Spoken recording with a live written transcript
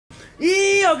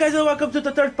Yo guys, and welcome to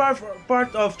the third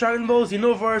part of Dragon Ball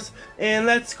Xenoverse, and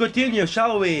let's continue,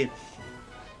 shall we?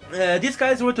 These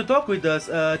guys were to talk with us,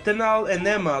 Tenal and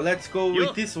Emma. Let's go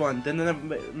with this one, the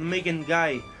Megan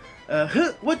guy.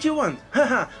 What you want?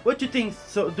 Haha, what you think?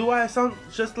 So, do I sound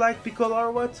just like Piccolo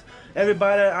or what?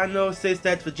 Everybody I know says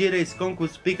that Vegeta is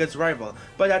Goku's biggest rival,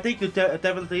 but I think you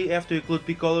definitely have to include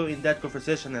Piccolo in that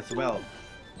conversation as well.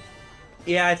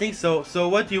 Yeah, I think so. So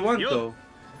what do you want though?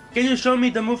 Can you show me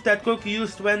the move that Goku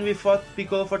used when we fought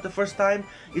Piccolo for the first time?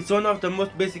 It's one of the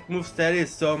most basic moves there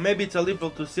is, so maybe it's a little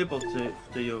too simple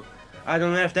to you. I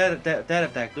don't have that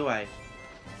attack, do I?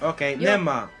 Okay,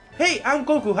 Nema. Hey, I'm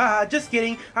Goku, haha, just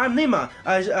kidding, I'm Nema.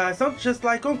 I sound just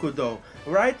like Goku though,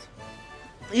 right?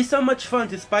 He's so much fun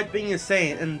despite being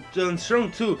insane and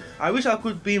strong too. I wish I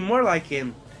could be more like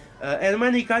him. And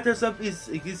when he gathers up his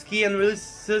ki and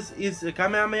releases his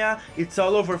Kamehameha, it's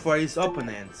all over for his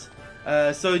opponents.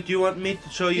 So do you want me to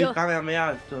show you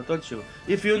Kamehameha, don't you?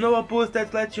 If you know a pose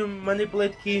that lets you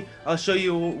manipulate ki, I'll show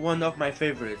you one of my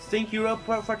favorites. Think you're up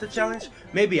for the challenge?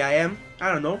 Maybe I am,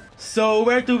 I don't know. So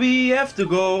where do we have to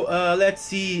go? Let's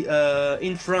see,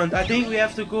 in front. I think we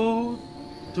have to go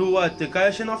to what, the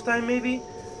Kaioshin of Time maybe?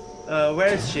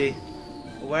 Where is she?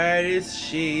 Where is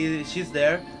she? She's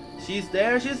there. She's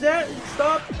there,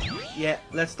 stop! Yeah,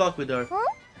 let's talk with her.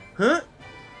 Huh?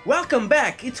 Welcome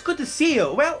back! It's good to see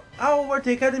you! Well, how were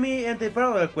the academy and the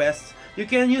parallel quests? You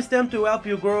can use them to help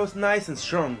you grow nice and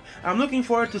strong. I'm looking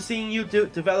forward to seeing you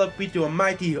develop into a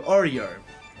mighty warrior.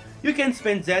 You can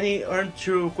spend Zenny earned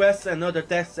through quests and other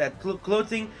tests at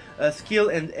clothing, skill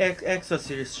and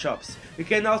accessories shops. You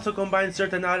can also combine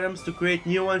certain items to create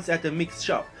new ones at the mixed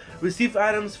shop. Receive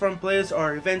items from players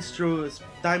or events through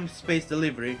time-space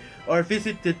delivery, or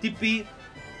visit the TP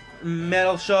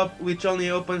metal shop, which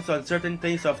only opens on certain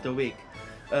days of the week.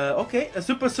 Okay, a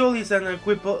Super Soul is an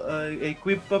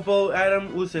equipable item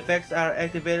whose effects are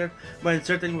activated when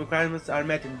certain requirements are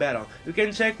met in battle. You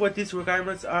can check what these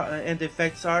requirements are and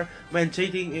effects are when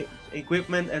changing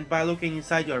equipment and by looking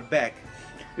inside your bag.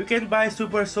 You can buy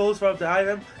Super Souls from the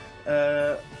item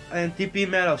and TP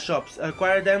metal shops.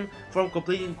 Acquire them from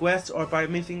completing quests or by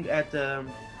mixing at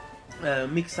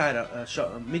mixed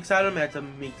item at a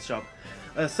mixed shop.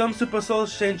 Some Super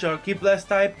Souls change your Ki Blast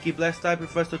type. Ki Blast type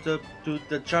refers to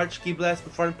the charge Ki Blast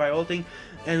performed by holding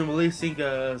and releasing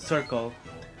a circle.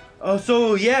 Oh,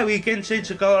 so yeah, we can change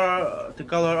the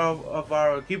color of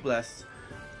our Ki Blasts.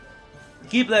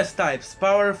 Ki Blast types: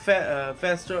 Power,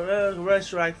 faster,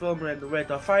 rush, rifle, and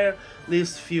rate of fire,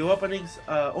 leaves few openings.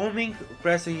 Homing,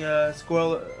 pressing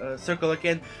circle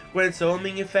again grants a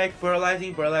homing effect.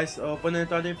 Paralyzing, paralyze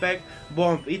opponent on impact.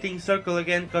 Bomb, hitting circle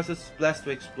again causes blast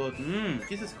to explode.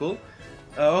 This is cool.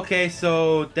 Okay,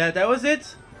 so that was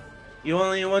it. You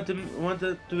only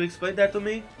wanted to explain that to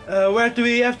me? Where do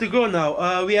we have to go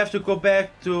now? We have to go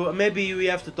back to, maybe we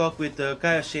have to talk with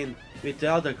Kaioshin, with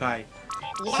the other Kai.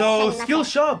 So, skill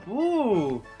shop,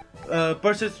 ooh,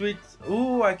 purchase with,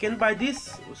 ooh, I can buy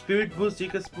this, spirit boost,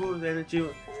 Chica boost, energy,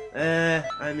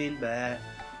 I mean,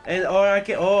 and, or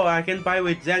I can buy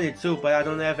with Zenny too, but I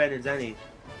don't have any Zenny.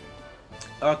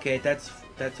 Okay, that's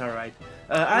alright.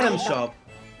 Item shop,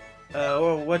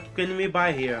 what can we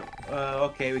buy here?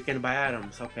 Okay, we can buy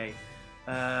items, okay.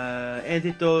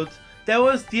 Antidote, that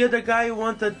was the other guy who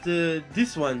wanted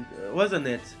this one, wasn't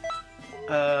it?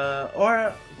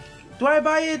 Or... do I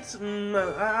buy it?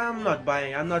 I'm not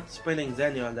buying. I'm not spending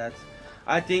Zenny on that.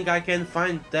 I think I can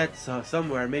find that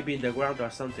somewhere, maybe in the ground or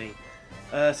something.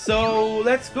 So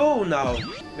let's go now.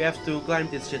 We have to climb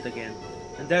this shit again.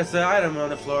 And there's an item on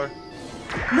the floor.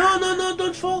 No, no, no!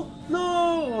 Don't fall!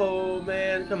 No! Oh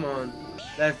man, come on.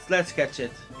 Let's catch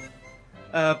it.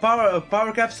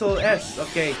 Power capsule S.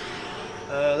 Okay.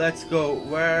 Let's go.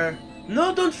 Where?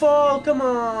 No! Don't fall! Come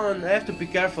on! I have to be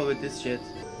careful with this shit.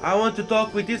 I want to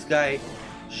talk with this guy,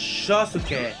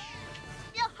 Shosuke.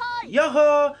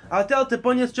 Yoho! I'll tell the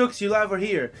funniest jokes you'll ever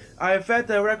hear. I've had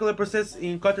a regular process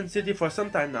in Cotton City for some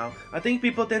time now. I think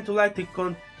people tend to like the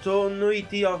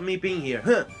continuity of me being here.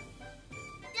 Huh?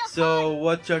 So,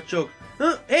 what's your joke?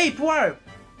 Huh? Hey, Puar!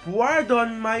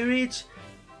 Pardon my reach.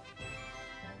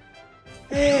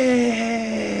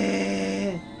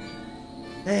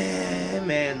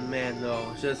 Man,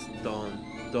 no, just don't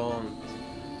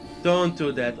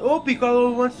do that. Oh,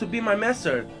 Piccolo wants to be my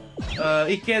master.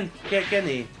 He can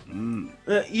he?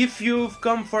 If you've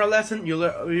come for a lesson,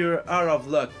 you're out of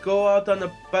luck. Go out on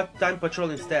a time patrol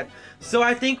instead. So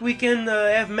I think we can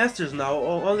have masters now,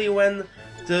 only when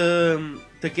the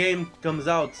game comes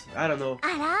out. I don't know.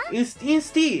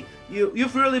 Insti,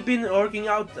 you've really been working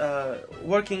out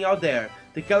there.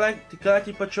 The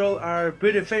Galactic Patrol are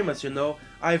pretty famous, you know.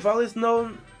 I've always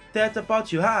known that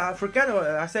about you. Ha, I forgot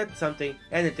I said something.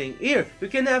 Anything. Here, you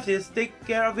can have this. Take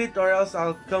care of it or else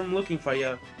I'll come looking for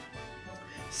you.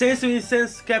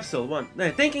 Sense capsule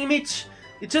 1. Thinking Mitch.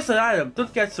 It's just an item.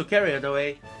 Don't get so carried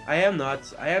away. I am not.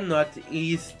 Is I am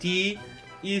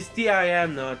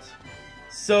not.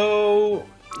 So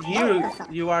here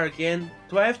you are again.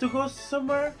 Do I have to go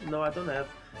somewhere? No, I don't have.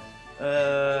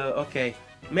 Okay.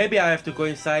 Maybe I have to go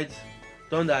inside.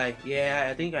 Don't I? Yeah,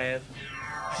 I think I have.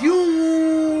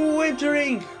 Phew!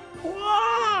 Entering!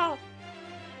 Wow!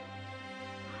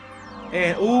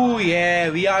 And oh yeah,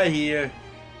 we are here.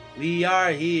 We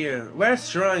are here. Where's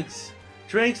Trunks?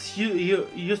 Trunks you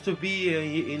used to be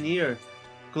in here,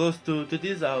 close to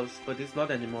this house, but it's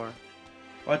not anymore.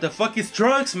 What the fuck is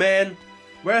Trunks, man?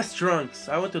 Where's Trunks?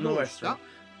 I want to know where's Trunks.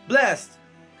 Blast!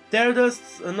 There does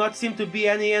not seem to be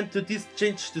any end to this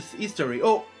change to history.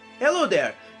 Oh, hello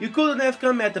there! You couldn't have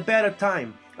come at a better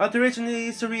time. Alterations in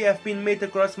history have been made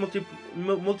across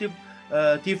multiple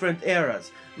different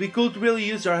eras. We could really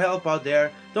use your help out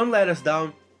there. Don't let us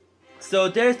down. So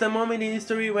there's the moment in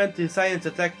history when the Saiyans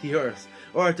attacked the Earth,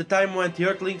 or the time when the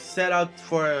Earthlings set out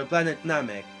for planet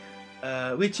Namek.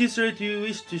 Which history do you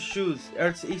wish to choose?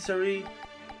 Earth's history?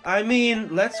 I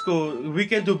mean, let's go. We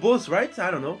can do both, right? I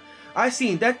don't know. I see.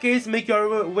 In that case, make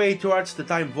your way towards the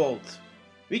time vault.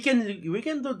 We can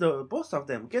do the both of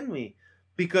them, can we?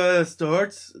 Because the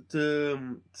Earth's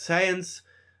science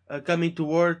coming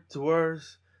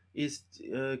towards is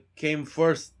came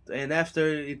first, and after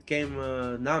it came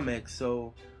Namek.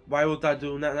 So why would I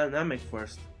do Namek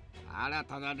first?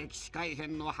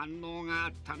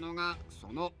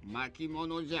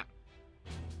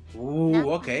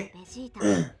 Ooh, okay.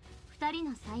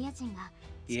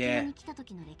 Yeah.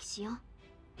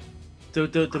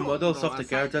 The models of the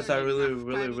characters are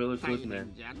really good,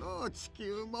 man. Yeah,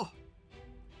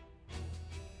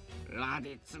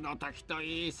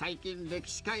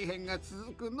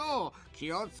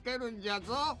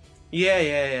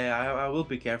 I will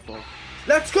be careful.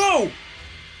 Let's go!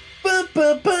 Bum,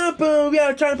 bum, bum, bum. We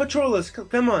are trying to patrol us.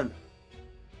 Come on.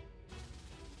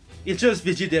 It's just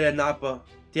Vegeta and Nappa.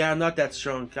 They are not that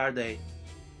strong, are they?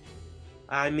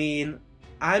 I mean,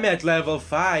 I'm at level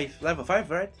 5. Level 5,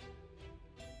 right?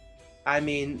 I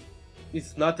mean,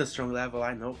 it's not a strong level,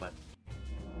 I know,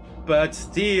 but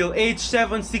still,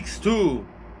 H762.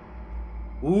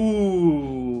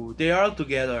 Ooh, they are all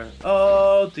together.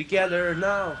 All together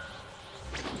now.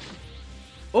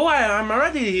 Oh, I'm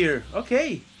already here.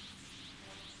 Okay.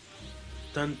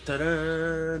 Dun, dun,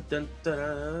 dun, dun,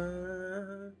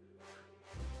 dun.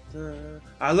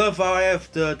 I love how I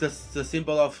have the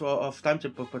symbol of time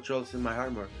patrols in my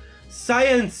armor.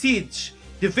 Saiyan Siege.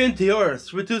 Defend the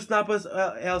Earth. Reduce Nappa's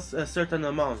else a certain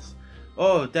amounts.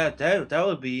 Oh, that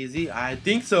will be easy. I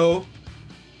think so.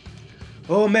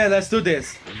 Oh man, let's do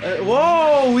this.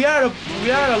 Whoa, we are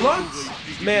a lot.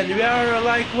 Man, we are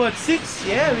like what, 6?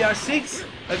 Yeah, we are 6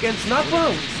 against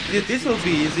Nappa. This will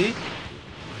be easy.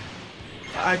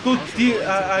 I could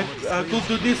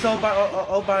do this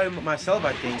all by myself,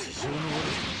 I think.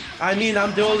 I mean,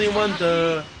 I'm the only one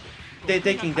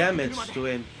taking damage to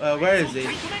him. Where is he?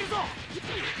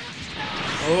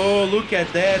 Oh, look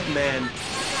at that, man.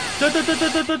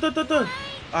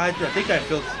 I think I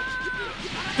felt.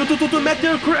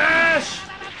 Meteor crash!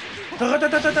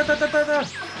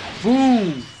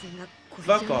 Boom!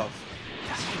 Fuck off.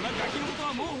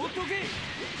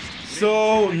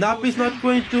 So Nappa is not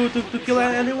going to kill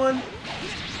anyone?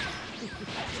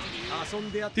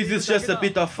 This is just a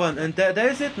bit of fun, and that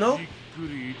is it, no?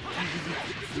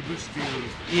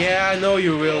 Yeah, I know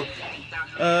you will.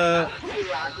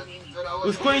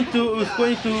 Who's going to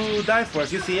die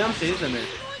first? It's Yamcha, isn't it?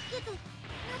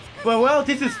 Well,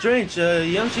 this is strange.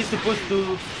 Yamcha is supposed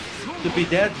to be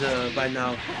dead by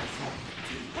now.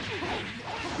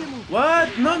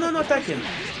 What? No, attack him.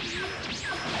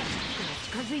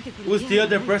 Who's the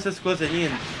other person closing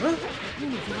in? Huh?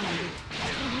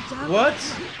 What?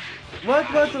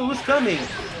 Who's coming?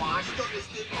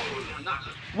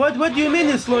 What do you mean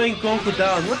he's slowing Goku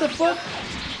down? What the fuck?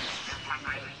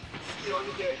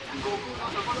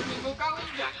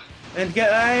 And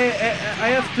I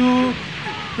have to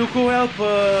go help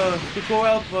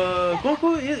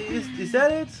Goku. Is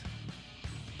that it?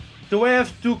 Do I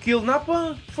have to kill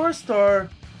Nappa first, or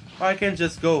I can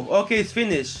just go? Okay, it's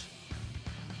finished.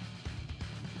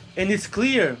 And it's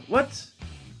clear. What?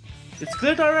 It's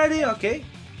cleared already? Okay.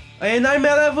 And I'm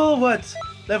at level what?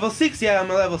 Level 6? Yeah, I'm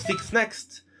at level 6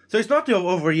 next. So it's not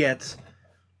over yet.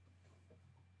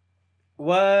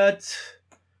 What?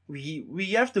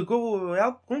 We have to go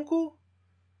help Goku?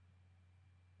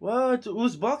 What?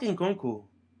 Who's blocking Goku?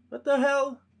 What the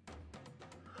hell?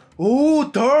 Oh,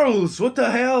 Turles! What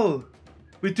the hell?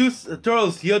 We two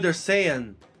Turles, the other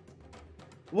Saiyan.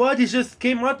 What? He just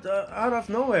came out of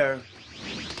nowhere.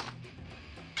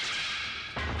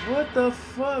 What the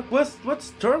fuck? What's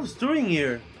Turles doing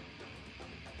here?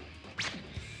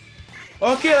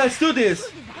 Okay, let's do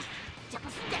this.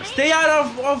 Stay out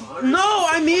of no,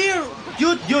 I'm here.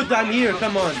 Dude, I'm here.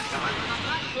 Come on.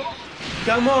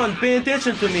 Come on, pay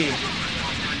attention to me.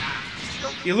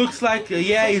 He looks like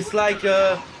yeah, it's like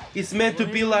it's meant to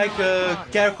be like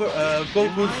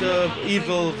Goku's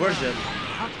evil version.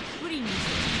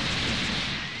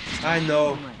 I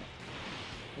know.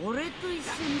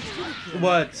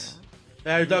 What?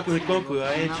 Are you talking with Goku,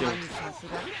 ain't you?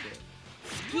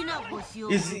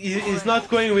 He's not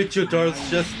going with you, Turles.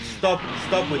 Just stop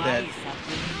with that.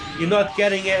 You're not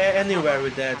getting anywhere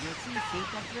with that.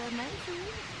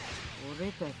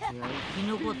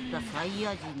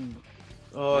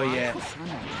 Oh yeah.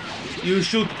 You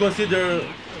should consider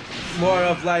more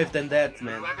of life than that,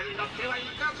 man.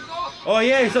 Oh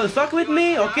yeah, so stuck with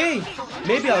me? Okay.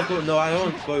 Maybe I'll go. No, I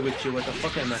won't go with you. What the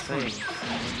fuck am I saying?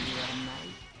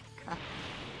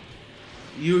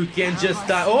 You can just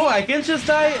die. Oh, I can just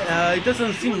die? It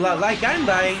doesn't seem like I'm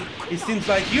dying. It seems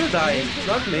like you're dying,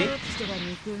 not me.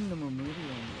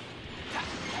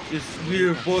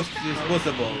 We're both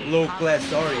disposable, low-class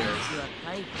warriors.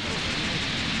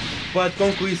 But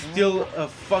Goku is still a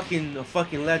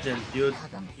fucking legend, dude.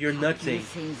 You're nothing.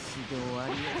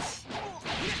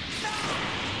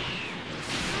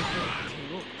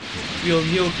 We'll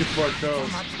kneel before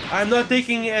Turles. I'm not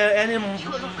taking any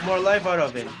more life out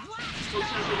of him.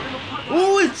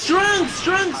 Oh, it's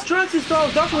Trunks is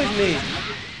talking with me.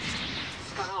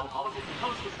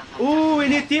 Oh, we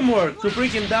need teamwork to bring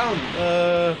him down.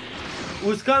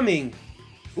 Who's coming?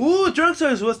 Oh, Trunks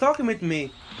was talking with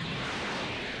me.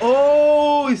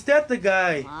 Oh, is that the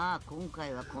guy?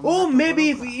 Oh,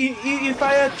 maybe if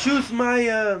I choose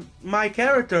my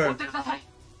character,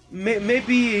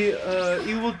 maybe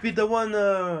he would be the one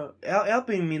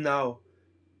helping me now.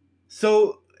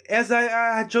 So as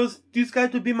I chose this guy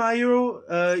to be my hero,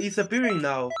 he's appearing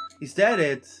now. Is that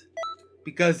it?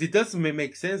 Because it doesn't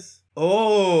make sense.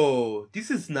 Oh,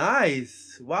 this is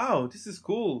nice. Wow, this is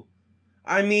cool.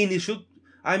 I mean,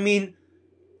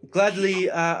 gladly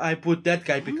I put that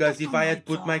guy, because if I had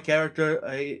put my character,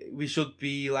 we should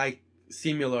be like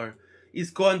similar.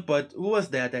 He's gone, but who was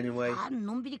that anyway?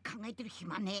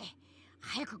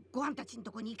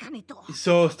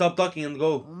 So stop talking and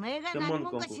go. Come on,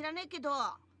 Goku.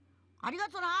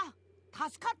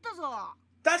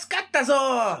 助かった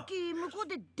ぞ!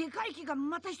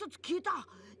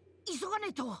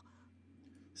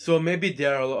 So maybe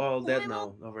they're all dead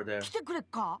now over there.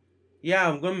 Yeah,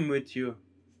 I'm going with you.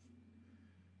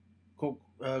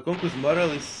 Goku's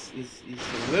model is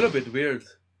a little bit weird.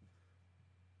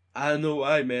 I don't know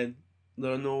why, man.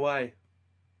 Don't know why.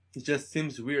 It just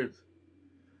seems weird.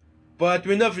 But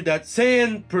enough with that.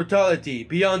 Saiyan brutality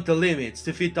beyond the limits.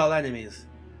 Defeat all enemies.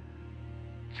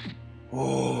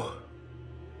 Oh.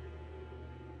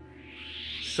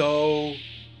 So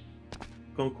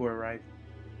Goku arrived.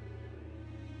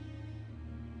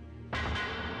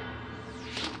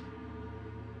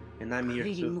 And I'm here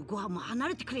too.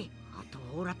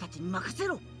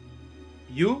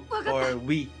 You or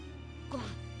we?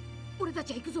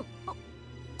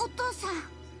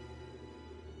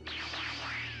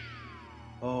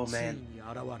 Oh man.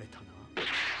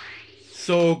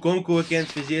 So Goku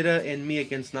against Vegeta and me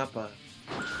against Nappa.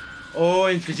 Oh,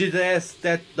 and Vegeta has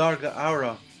that dark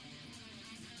aura.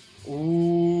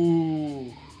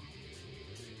 Ooh.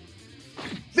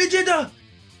 Vegeta!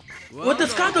 What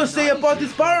does Kato say about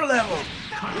this power level?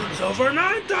 It's over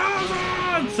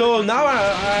 9,000! So now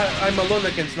I'm alone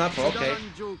against Nappa, okay.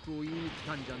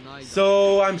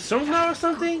 So I'm strong now or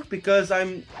something? Because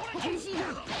his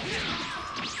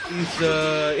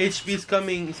HP is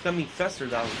coming faster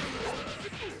down.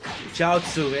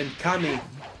 Chaozu and Kami,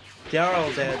 they are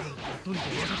all dead.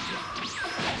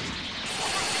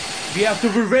 We have to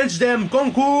revenge them,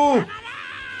 Goku!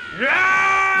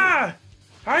 Yeah!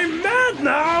 I'm mad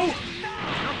now!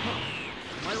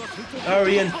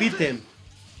 Hurry and beat him.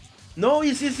 No,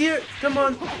 he's here. Come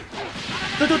on.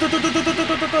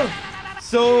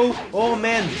 So, oh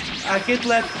man, I can't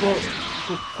let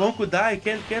Goku die,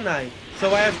 can I?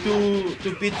 So I have to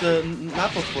beat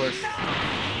Nappa first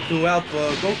to help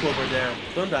Goku over there,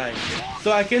 don't I?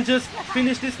 So I can just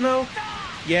finish this now?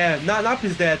 Yeah, Nappa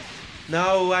is dead.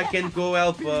 Now I can go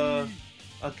help. Goku.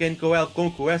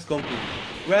 Where's Goku?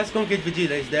 Where's Goku and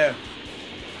Vegeta? Is there?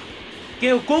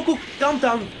 Okay, Goku, calm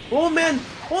down. Oh man,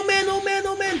 Oh man, oh man,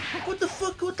 oh man! What the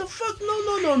fuck? What the fuck? No,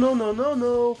 no, no, no, no, no,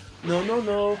 no. No, no,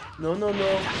 no. No, no,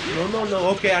 no. No, no, no.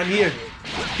 Okay, I'm here.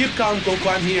 Keep calm, Goku,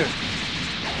 I'm here.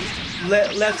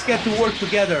 Let's get to work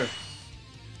together.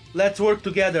 Let's work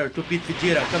together to beat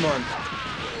Vegeta. Come on.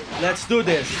 Let's do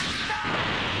this.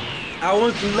 I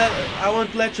won't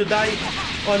let you die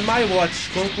on my watch,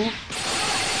 Goku.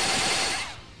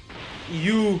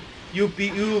 You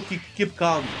keep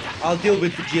calm. I'll deal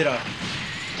with Vegeta.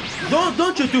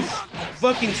 Don't you do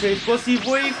fucking say explosive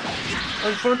wave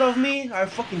in front of me? Are you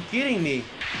fucking kidding me?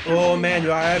 Oh man,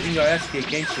 you are having your ass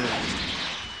kicked, ain't you?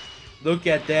 Look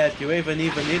at that, you haven't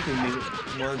even hit me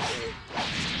once.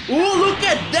 Oh, look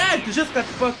at that! You just got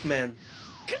fucked, man.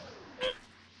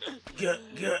 Yeah.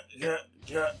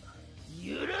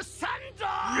 You're the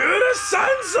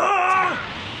Sansa!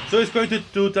 So he's going to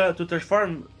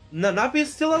transform. Napi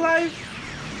is still alive?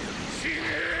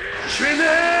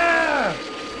 Shine!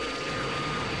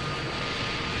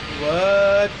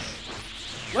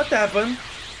 What happened?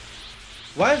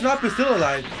 Why is Napi still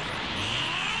alive?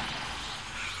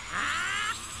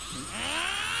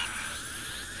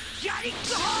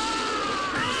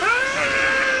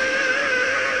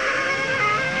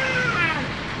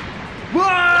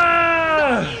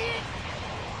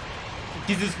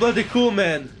 This is bloody cool,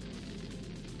 man.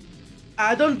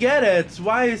 I don't get it.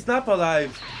 Why is Nap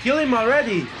alive? Kill him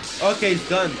already. Okay, he's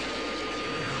gone.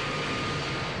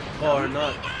 Or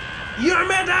not. You're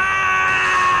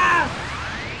meta!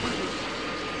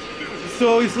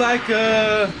 So it's like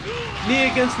me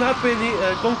against Nappa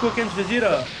and Goku against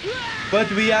Vegeta. But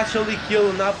we actually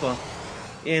kill Nappa.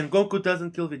 And Goku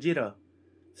doesn't kill Vegeta.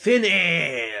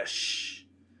 Finish!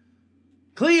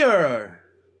 Clear!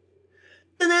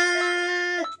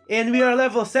 Ta-da! And we are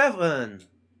level 7.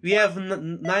 We have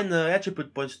 9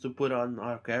 attribute points to put on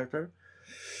our character.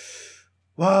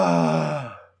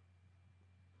 Wow!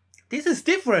 This is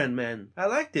different, man. I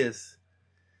like this.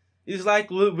 It's like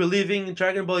we're living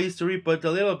Dragon Ball history, but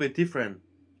a little bit different.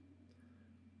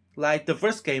 Like the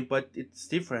first game, but it's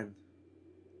different.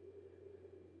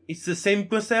 It's the same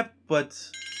concept, but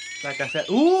like I said,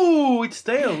 ooh, it's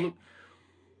tail. Look.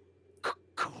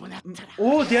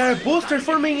 Oh, they are both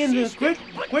transforming in the great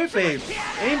babes.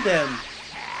 Aim them.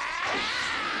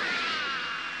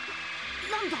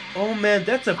 Oh man,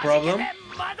 that's a problem.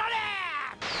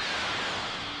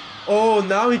 Oh,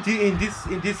 now in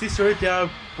this history they are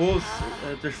both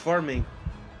transforming.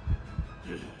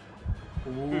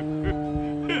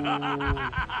 Ooh.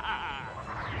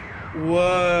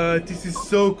 What? This is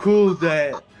so cool.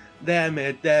 Damn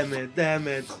it.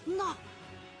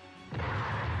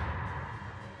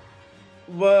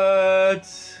 What?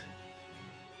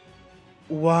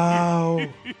 Wow.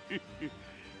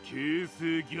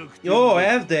 Oh,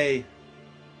 have they?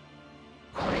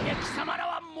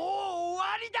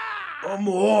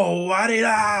 Oh,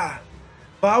 warida!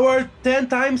 Power 10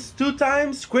 times, 2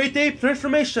 times, Great Ape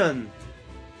transformation.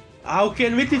 How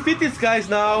can we defeat these guys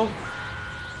now?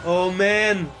 Oh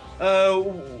man,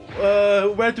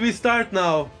 where do we start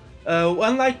now?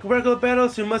 Unlike regular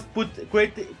battles, you must put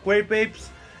Great Apes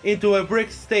into a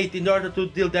break state in order to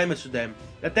deal damage to them.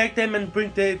 Attack them and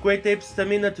bring the Great Ape's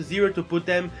stamina to 0 to put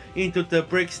them into the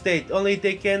break state. Only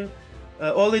then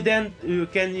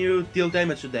can you deal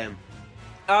damage to them.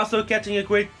 Also, catching a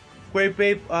Great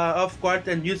Ape off guard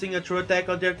and using a true attack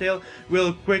on their tail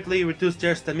will greatly reduce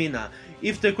their stamina.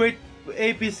 If the Great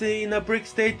Ape is in a break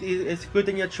state,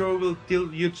 executing a throw will deal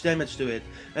huge damage to it,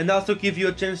 and also give you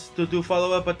a chance to do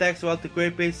follow-up attacks while the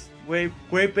Great Ape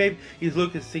is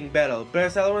losing battle.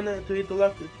 Press L1 to hit the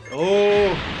lock.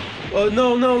 Oh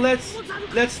no! Let's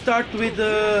start with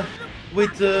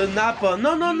Nappa.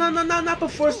 No, Nappa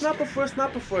first.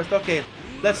 Okay,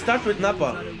 let's start with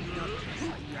Nappa.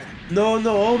 No!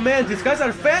 Oh man, these guys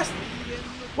are fast.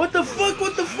 What the fuck?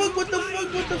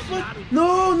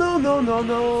 No!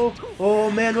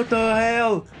 Oh man, what the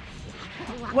hell?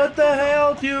 What the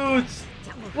hell, dudes?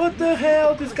 What the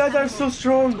hell? These guys are so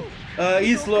strong.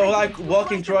 He's like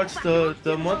walking towards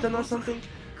the mountain or something.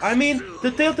 I mean,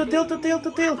 the tail. Yeah, the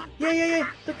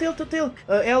tail.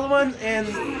 L1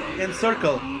 and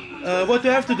circle. What do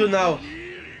you have to do now?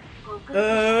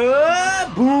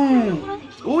 Boom!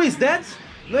 Who is that?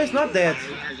 No, it's not that.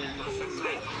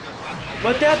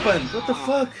 What happened? What the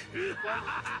fuck?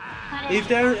 If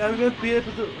they're, I'm going to be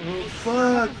able to... Oh,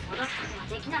 fuck.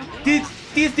 This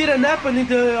didn't happen in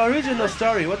the original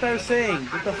story. What are you saying?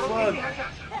 What the fuck?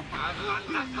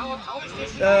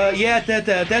 Yeah,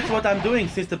 that's what I'm doing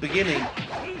since the beginning.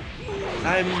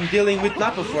 I'm dealing with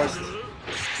Nappa first.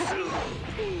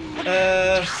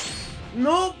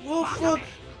 No, oh fuck.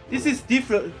 This is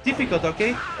difficult,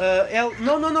 okay?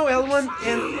 No, L1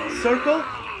 and circle.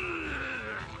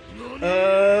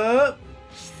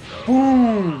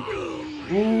 Boom!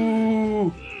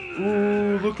 Ooh,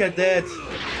 look at that.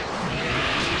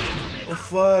 Oh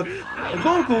fuck.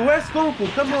 Goku, where's Goku?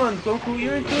 Come on, Goku,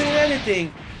 you ain't doing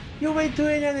anything. You ain't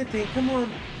doing anything, come on.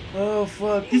 Oh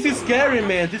fuck. This is scary,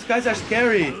 man. These guys are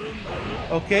scary.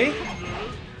 Okay.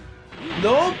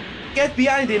 No! Get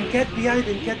behind him, get behind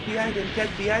him, get behind him, get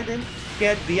behind him,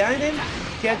 get behind him,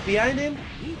 get behind him.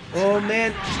 Oh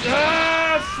man.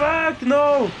 Ah fuck,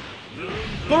 no!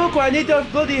 Goku, I need your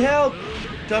bloody help!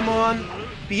 Come on,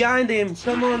 behind him,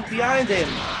 come on, behind him.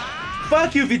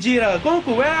 Fuck you, Vegeta!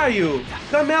 Goku, where are you?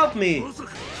 Come help me!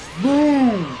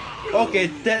 Boom! Okay,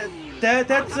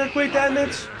 that's a great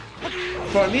damage.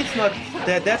 For me, it's not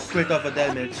that great of a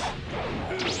damage.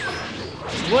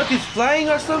 What is flying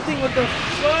or something? What the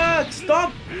fuck?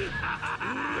 Stop!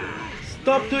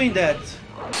 Stop doing that!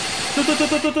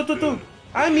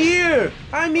 I'm here!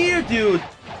 I'm here, dude!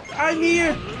 I'm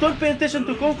here! Don't pay attention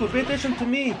to Goku, pay attention to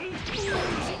me!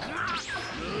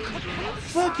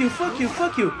 Fuck you, fuck you,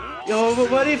 fuck you! Yo,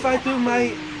 what if I do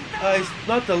my... it's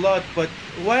not a lot, but...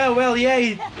 Well,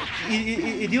 yeah,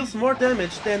 it deals more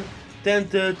damage than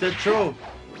the throw.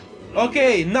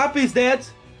 Okay, Nappa is dead.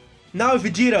 Now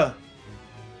Vegeta.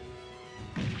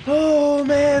 Oh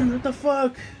man, what the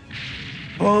fuck?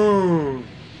 Boom!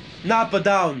 Nappa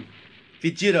down.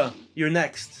 Vegeta, you're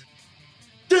next.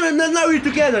 Now we're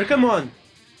together, come on!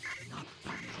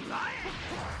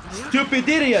 Stupid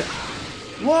idiot!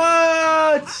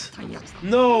 What?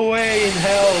 No way in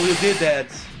hell you did that.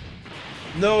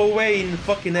 No way in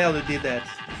fucking hell you did that.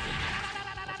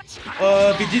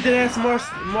 Vegeta has more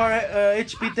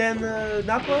HP than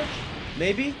Nappa?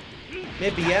 Maybe?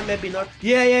 Maybe yeah, maybe not.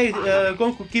 Yeah,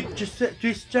 Goku keep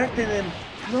distracting him.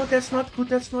 No, that's not good,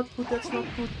 that's not good, that's not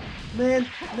good. Man.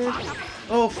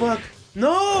 Oh fuck.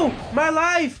 No! My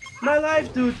life,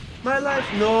 dude. My life.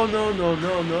 No.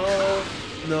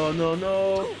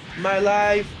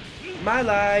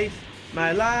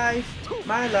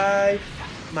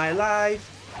 My life.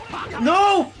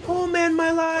 No! Oh man,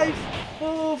 my life.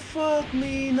 Oh fuck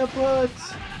me in the butt.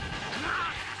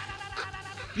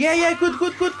 Yeah, good.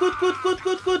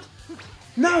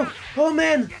 No! Oh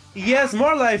man! He has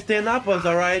more life than Nappa's,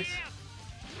 alright?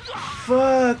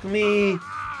 Fuck me!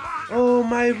 Oh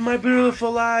my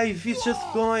beautiful life, he's just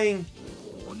going.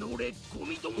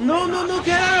 No,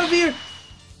 get out of here!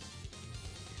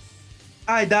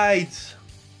 I died.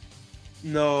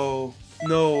 No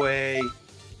way.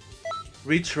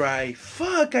 Retry.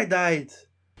 Fuck, I died.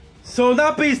 So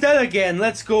Nappa is dead again,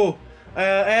 let's go.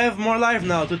 I have more life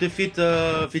now to defeat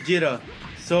Vegeta.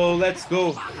 So let's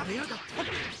go.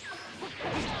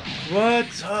 What?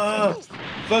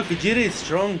 Fuck, Vegeta is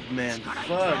strong, man.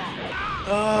 Fuck.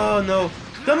 Oh no.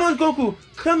 Come on, Goku.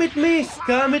 Come at me.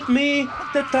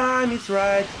 The time is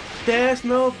right. There's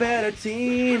no better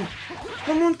team.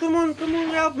 Come on.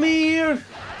 Help me here.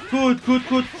 Good.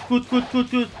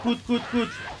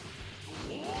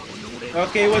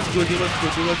 Okay, it was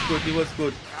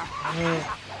good.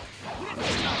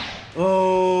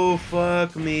 Oh,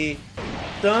 fuck me.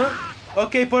 Done?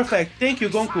 Okay, perfect. Thank you,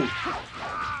 Goku.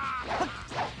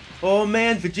 Oh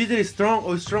man, Vegeta is strong.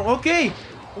 Okay,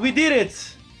 we did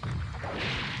it.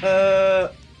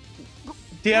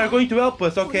 They are going to help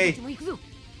us. Okay.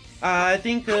 I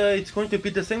think it's going to be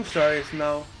the same stories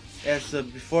now as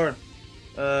before.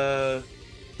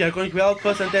 They are going to help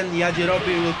us, and then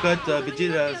Yajirobe will cut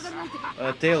Vegeta's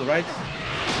tail, right?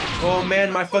 Oh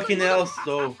man, my fucking health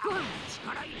though.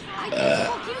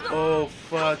 Oh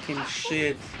fucking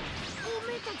shit.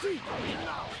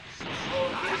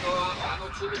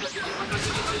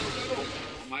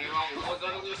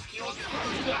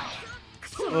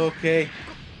 Okay.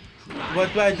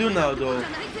 What do I do now though?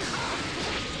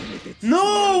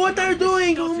 No! What are you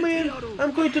doing? Oh man!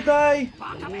 I'm going to die!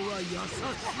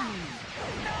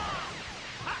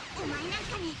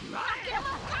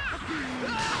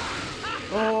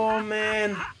 Oh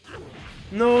man!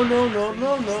 No!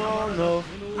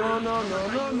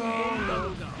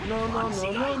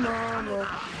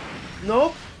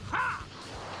 Nope!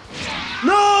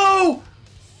 No!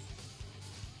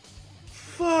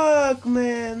 Fuck,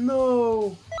 man,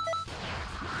 no!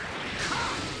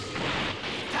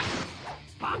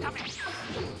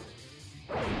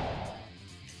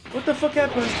 What the fuck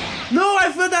happened? No,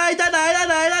 I died!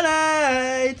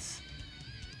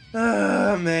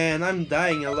 Ah, man, I'm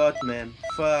dying a lot, man.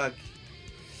 Fuck.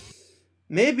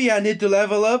 Maybe I need to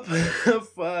level up?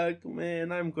 Fuck,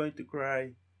 man, I'm going to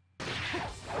cry.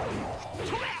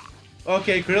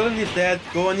 Okay, Krillin is dead,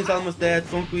 Gohan is almost dead,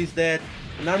 Goku is dead.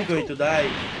 And I'm going to die.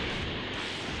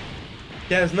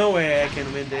 There's no way I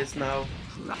can win this now.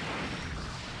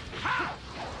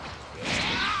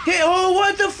 Okay, oh,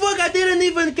 what the fuck? I didn't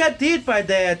even get hit by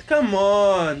that. Come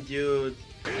on, dude.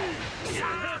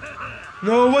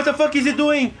 No, what the fuck is he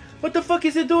doing? What the fuck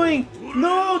is he doing?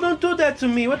 No, don't do that to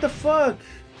me. What the fuck?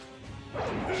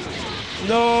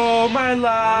 No, my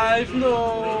life.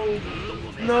 No.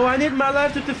 No, I need my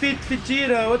life to defeat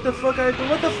Vegeta. What the fuck?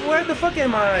 Where the fuck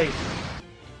am I?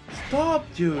 Stop,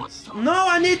 dude. No,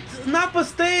 I need Nappa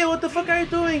stay. What the fuck are you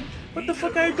doing? What the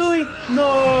fuck are you doing?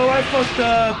 No, I fucked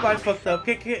up. I fucked up.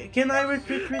 Can I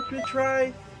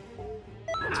retry?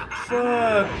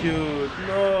 Fuck, dude.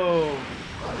 No.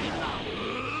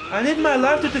 I need my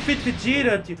life to defeat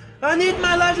Vegeta, dude. I need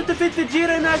my life to defeat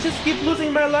Vegeta and I just keep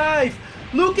losing my life.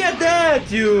 Look at that,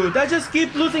 dude. I just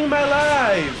keep losing my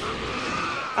life.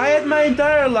 I had my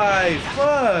entire life.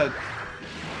 Fuck.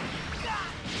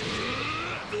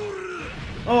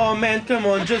 Oh man, come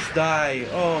on, just die.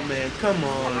 Oh man, come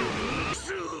on.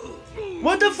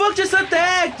 What the fuck just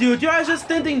attacked, dude? You're just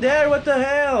standing there, what the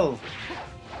hell?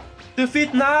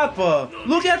 Defeat Nappa.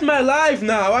 Look at my life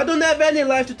now. I don't have any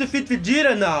life to defeat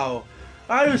Vegeta now.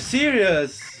 Are you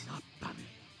serious?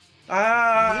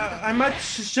 I might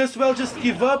just well just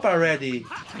give up already.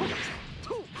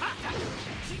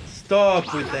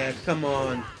 Stop with that, come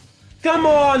on. Come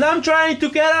on, I'm trying to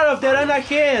get out of there and I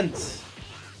can't.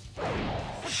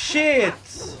 Shit!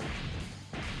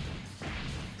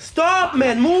 Stop,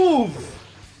 man! Move!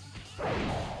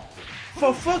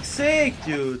 For fuck's sake,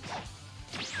 dude!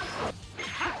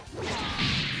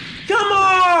 Come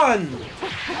on!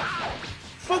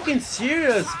 Fucking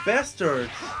serious,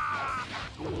 bastards!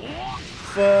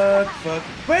 Fuck.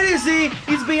 Where is he?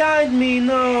 He's behind me!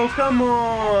 No, come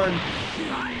on!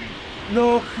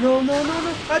 No!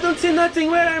 I don't see nothing!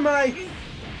 Where am I?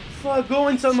 Fuck,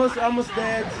 Goen's almost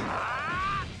dead.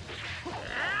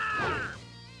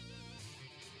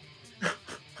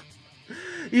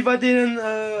 If I didn't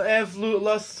have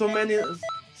lost so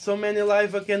many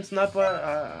life against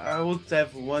Nappa, I would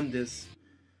have won this.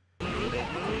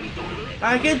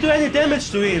 I can't do any damage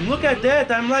to him. Look at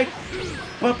that. I'm like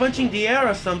punching the air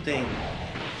or something.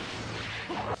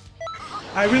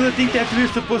 I really think that we're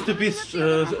supposed to be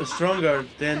stronger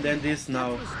than this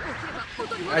now.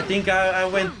 I think I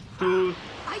went to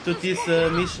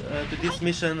this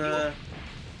mission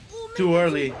too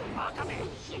early.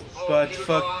 But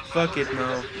fuck it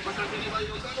now.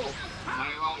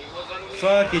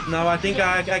 Fuck it now. I think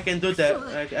I can do that.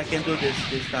 I can do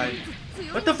this time.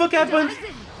 What the fuck happened?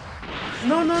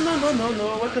 No.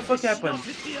 What the fuck happened?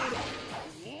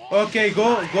 Okay,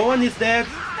 Gohan is dead.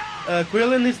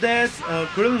 Krillin is dead.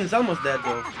 Krillin is almost dead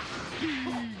though.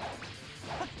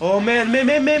 Oh man,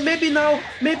 maybe now,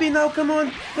 come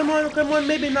on,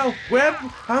 maybe now. Grab,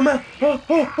 I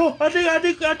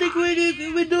think we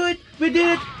did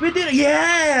it.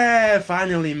 Yeah,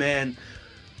 finally, man.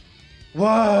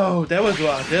 Whoa, that was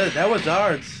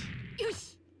hard.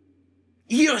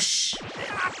 Yosh.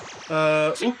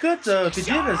 Who cut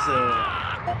Vegeta's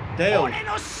tail?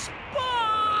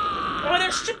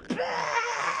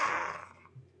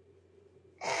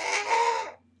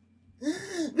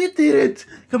 We did it!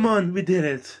 Come on, we did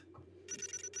it.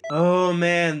 Oh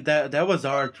man, that was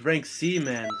hard. Rank C,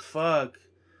 man. Fuck.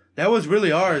 That was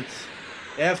really hard.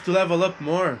 I have to level up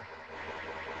more.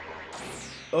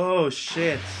 Oh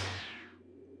shit.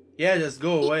 Yeah, just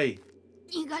go away.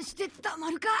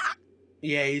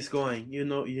 Yeah, he's going. You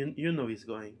know he's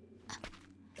going.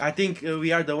 I think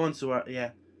we are the ones who are.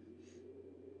 Yeah.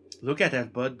 Look at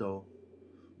that butt though.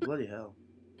 Bloody hell.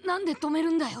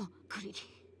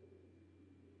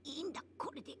 いいんだ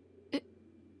これで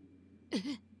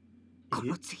こ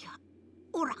の次は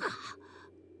オラが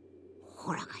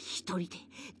一人で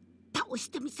倒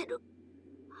してみせる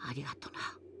ありがとな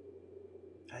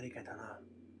ありがとな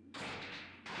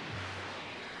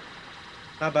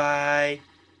Bye bye.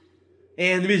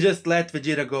 And we just let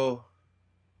Vegeta go.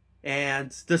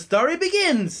 And the story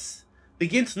begins.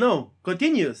 No,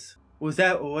 continues.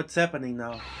 What's happening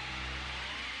now?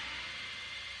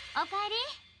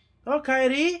 Oh,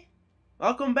 Kairi,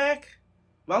 welcome back.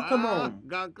 Welcome home.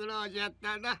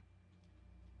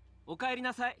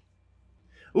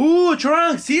 Ooh,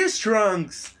 Trunks! Here's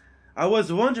Trunks! I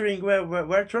was wondering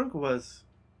where Trunks was.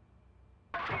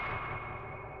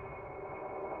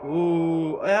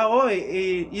 Ooh, oh,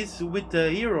 he's with the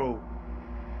hero.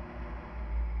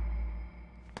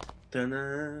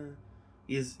 Ta-da.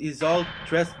 He's all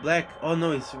dressed black. Oh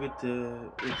no, it's with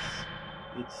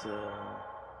it's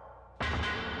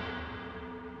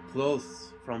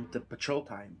clothes from the patrol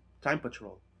time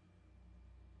patrol.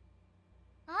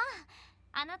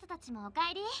 あなたたちもお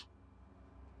帰り。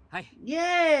はい。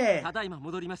Yeah! ただいま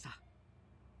戻りました。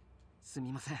す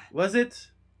みません。Was it?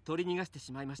 取り逃がして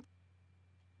しまいました。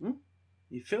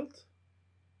You felt?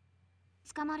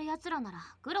 捕まる奴らなら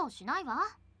苦労しないわ。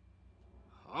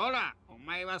ほら、お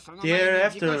前はその前に There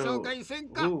自己 after. 紹介せん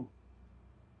か。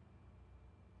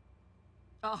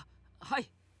あ、は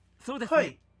い。そうです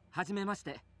ね。はじめまし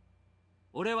て。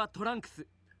俺はトランクス。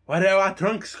俺はト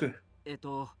ランクス。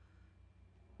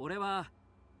俺は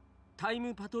タイ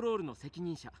ムパトロールの責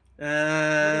任者。で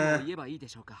も言えばいいで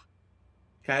しょうか。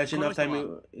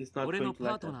俺のパ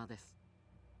ートナーです。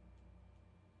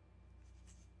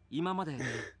今まで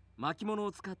巻物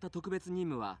を使った特別任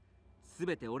務はす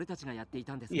べて俺たちがやってい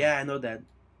たんですが、Yeah, I know that.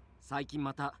 最近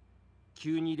また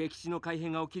急に歴史の改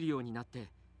変が起きるようになって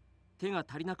手が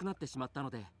足りなくなってしまったの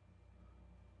で、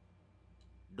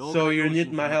So you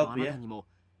need my help, あなたにも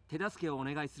手助けをお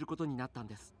願いすることになったん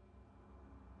です。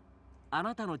あ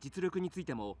なたの実力につい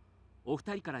てもお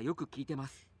二人からよく聞いてま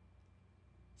す。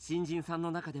新人さん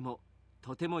の中でも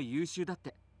とても優秀だっ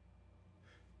て。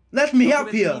Let me help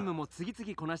特別任 you. 務も次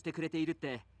々こなしてくれているっ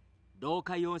て老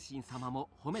海恩神様も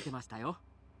褒めてましたよ。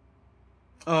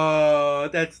Oh,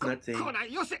 that's nothing. こら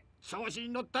よせ、調子に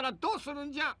乗ったらどうする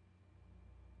んじゃ。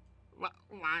わ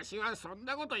しはそん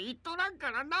なこと言っとらん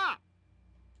からな。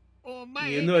お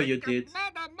前 You know you did.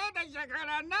 まだまだじゃか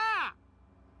らな。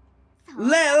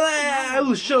I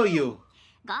will show you.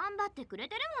 頑張ってくれ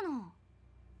てるもの。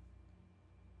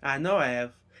I know I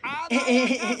have.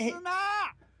 すな。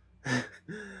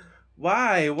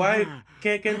Why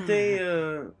can't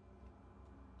they?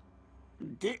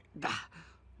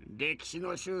 歴史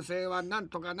の修正はなん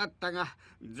とかなったが、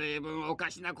ずいぶんおか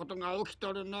しなことが起き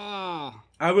とるの。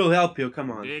I will help you.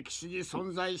 Come on. 歴史に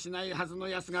存在しないはずの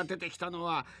やつが出てきたの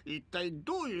は一体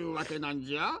どういうわけなん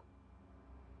じゃ？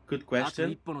 Good あと question.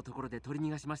 一歩のところで取り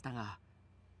逃がしましたが、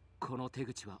この手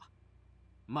口は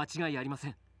間違いありませ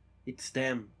ん。It's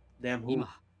them. Them who?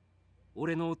 今、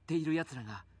俺の追っている奴ら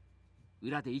が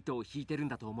裏で糸を引いてるん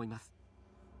だと思います。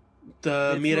The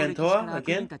Mirantoa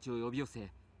again? たちを呼び寄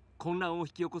せ、混乱を引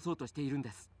き起こそうとしているん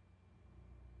です。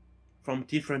From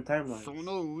different timelines. そ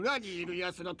の裏にいる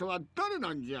奴らとは誰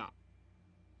なんじゃ？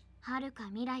遥か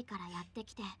未来からやって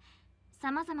きて、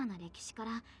さまざまな歴史か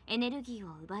らエネルギーを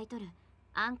奪い取る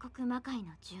暗黒魔界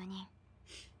の住人。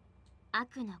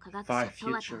悪の科学者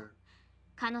トワと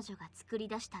彼女が作り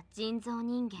出した人造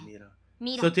人間。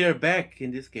So they're back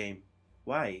in this game.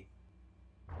 Why?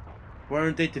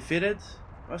 Weren't they defeated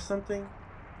or something?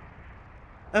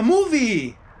 A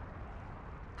movie!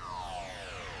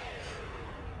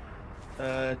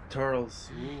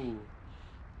 Turles. Ooh.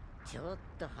 ちょっ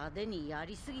と派手にや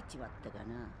りすぎちまったか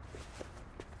な。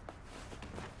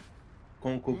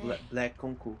Konku, Black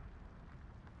Konku.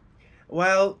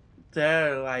 Well,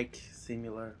 they're like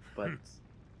similar, but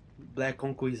Black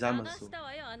Konku is Amasu.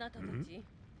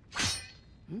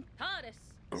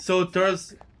 So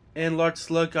Turles and Lord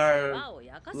Slug are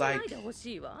like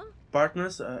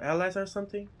partners, allies or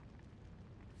something?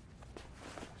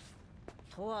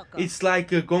 It's like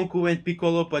Gonku and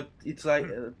Piccolo, but it's like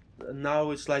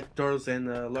now it's like Turles and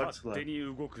Lord Slug.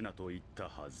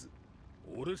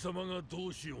 俺様がど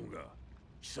うしようが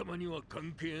貴様には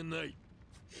関係ない。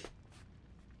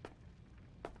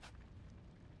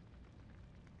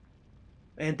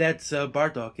 And that's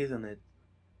Bardock, isn't it?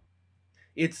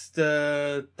 It's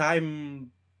the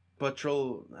time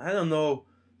patrol. I don't know,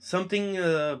 something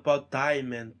about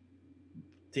time and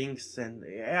things. And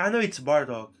I know it's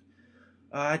Bardock.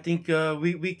 I think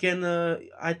we can.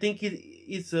 I think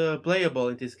it's playable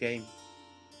in this game.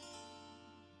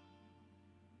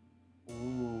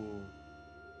 Ooh.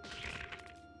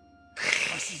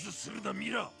 指図するなミ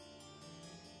ラ。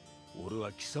俺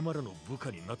は貴様らの部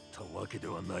下になったわけで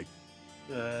はない。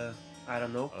I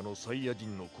don't know. あのサイヤ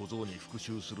人の小僧に復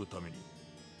讐するために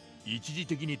一時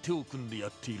的に手を組んでや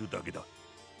っているだけだ。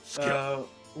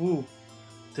Ooh,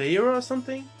 the hero or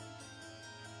something?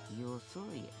 よそや。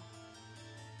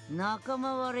仲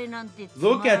間割れなんて。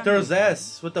Look at her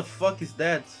ass. What the fuck is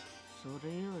that? そ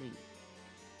れより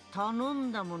頼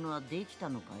んだものはできた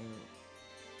のかよ。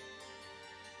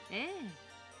ええ、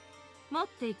持っ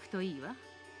ていくといいわ。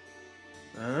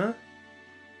Huh?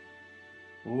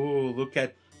 Ooh, look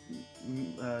at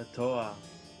Toa.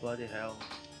 Bloody hell.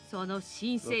 その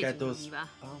新生児の実は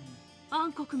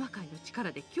暗黒魔界の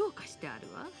力で強化してある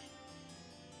わ。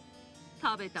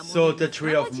食べたものに素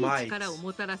晴らしい力を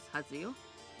もたらすはずよ。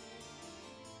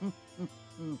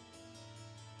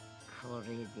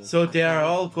So they are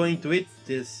all going to eat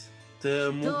this. The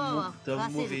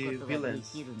movie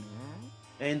villains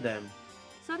and them.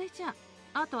 それじゃ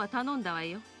あ、あとは頼んだわ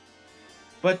よ。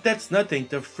But that's nothing,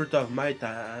 the fruit of might,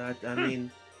 I mean...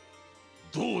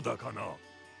 どうだかな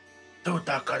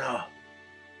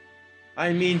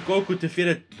I mean, Goku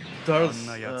defeated Turles,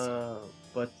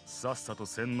 but... さっさと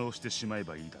洗脳してしまえ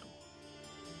ばいいだろ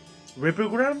う。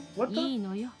 Reprogram? What the? いい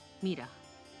のよ、ミラ。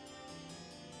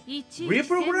いちいち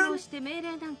洗脳して命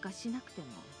令なんかしなくても、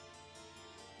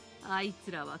あい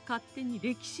つらは勝手に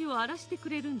歴史を荒らしてく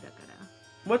れるんだか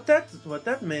ら。What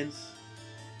that means?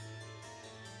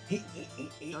 そ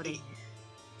れに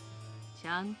ち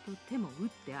ゃんと手も打っ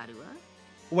てあるわ。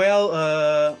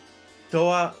Well,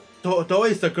 Toa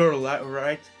is the girl,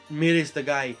 right? Mira is the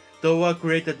guy. Toa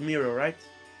created Mira, right?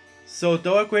 So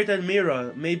Toa created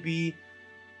Mira. Maybe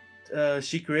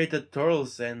she created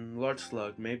Turles and Lord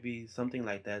Slug. Maybe something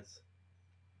like that.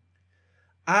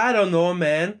 I don't know,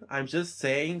 man. I'm just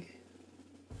saying.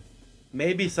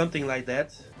 Maybe something like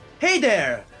that. Hey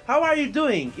there! How are you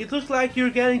doing? It looks like you're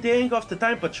getting the hang of the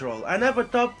time patrol. I never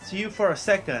talked to you for a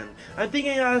second. I'm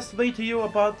thinking I'll speak to you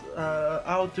about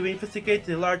how to investigate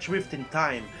the large rift in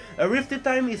time. A rift in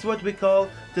time is what we call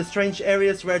the strange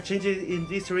areas where changes in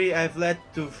history have led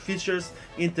to fissures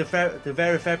in the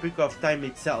very fabric of time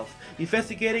itself.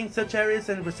 Investigating such areas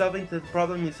and resolving the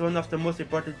problem is one of the most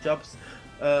important jobs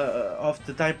of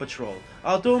the time patrol.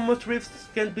 Although most rifts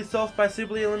can be solved by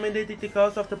simply eliminating the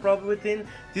cause of the problem within,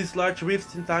 these large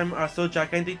rifts in time are so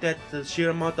gigantic that the sheer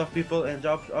amount of people and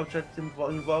objects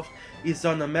involved is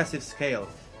on a massive scale.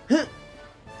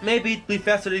 Maybe it'd be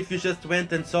faster if you just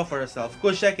went and saw for yourself.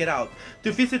 Go check it out.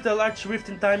 To visit a large rift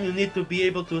in time, you need to be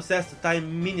able to assess the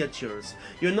time miniatures.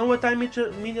 You know what time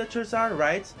miniatures are,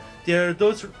 right? They're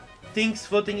those things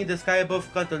floating in the sky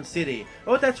above Canton City.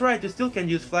 Oh, that's right, you still can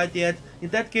use flight yet. In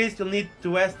that case, you'll need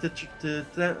to ask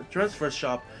the transfer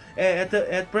shop.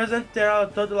 At present, there are a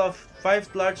total of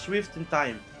 5 large rifts in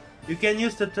time. You can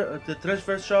use the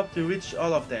transfer shop to reach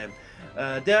all of them.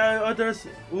 There are others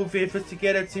who've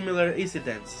investigated similar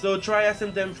incidents, so try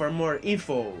asking them for more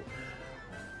info.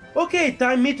 Okay,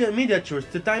 time miniatures.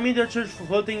 The time miniatures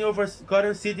floating over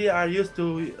Canton City are used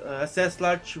to assess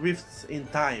large rifts in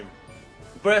time.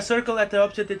 Press circle at the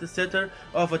object at the center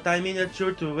of a time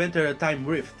miniature to enter a time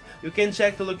rift. You can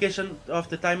check the location of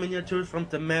the time miniature from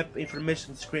the map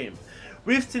information screen.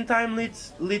 Rifts in time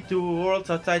lead to worlds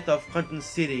outside of Canton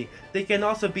City. They can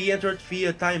also be entered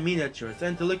via time miniatures,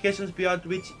 and the locations beyond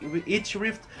which each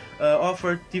rift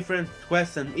offer different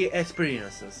quests and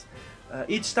experiences.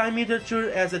 Each time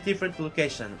miniature has a different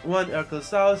location. One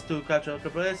Hercules House to capture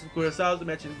Hercules, House,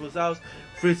 Matching House,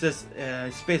 Freeze's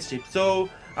spaceship. So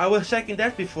I was checking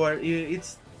that before.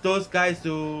 It's those guys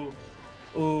who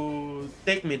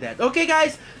take me that. Okay,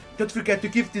 guys, don't forget to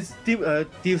give this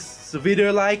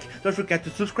video a like. Don't forget to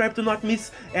subscribe to not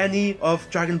miss any of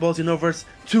Dragon Ball Xenoverse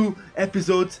 2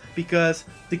 episodes, because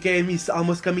the game is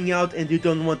almost coming out and you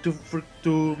don't want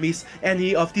to miss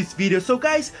any of these videos. So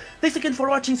guys, thanks again for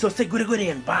watching. So say goody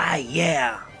and bye.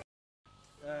 Yeah.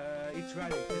 It's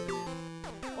right.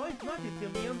 Oh, it's not.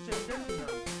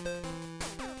 It's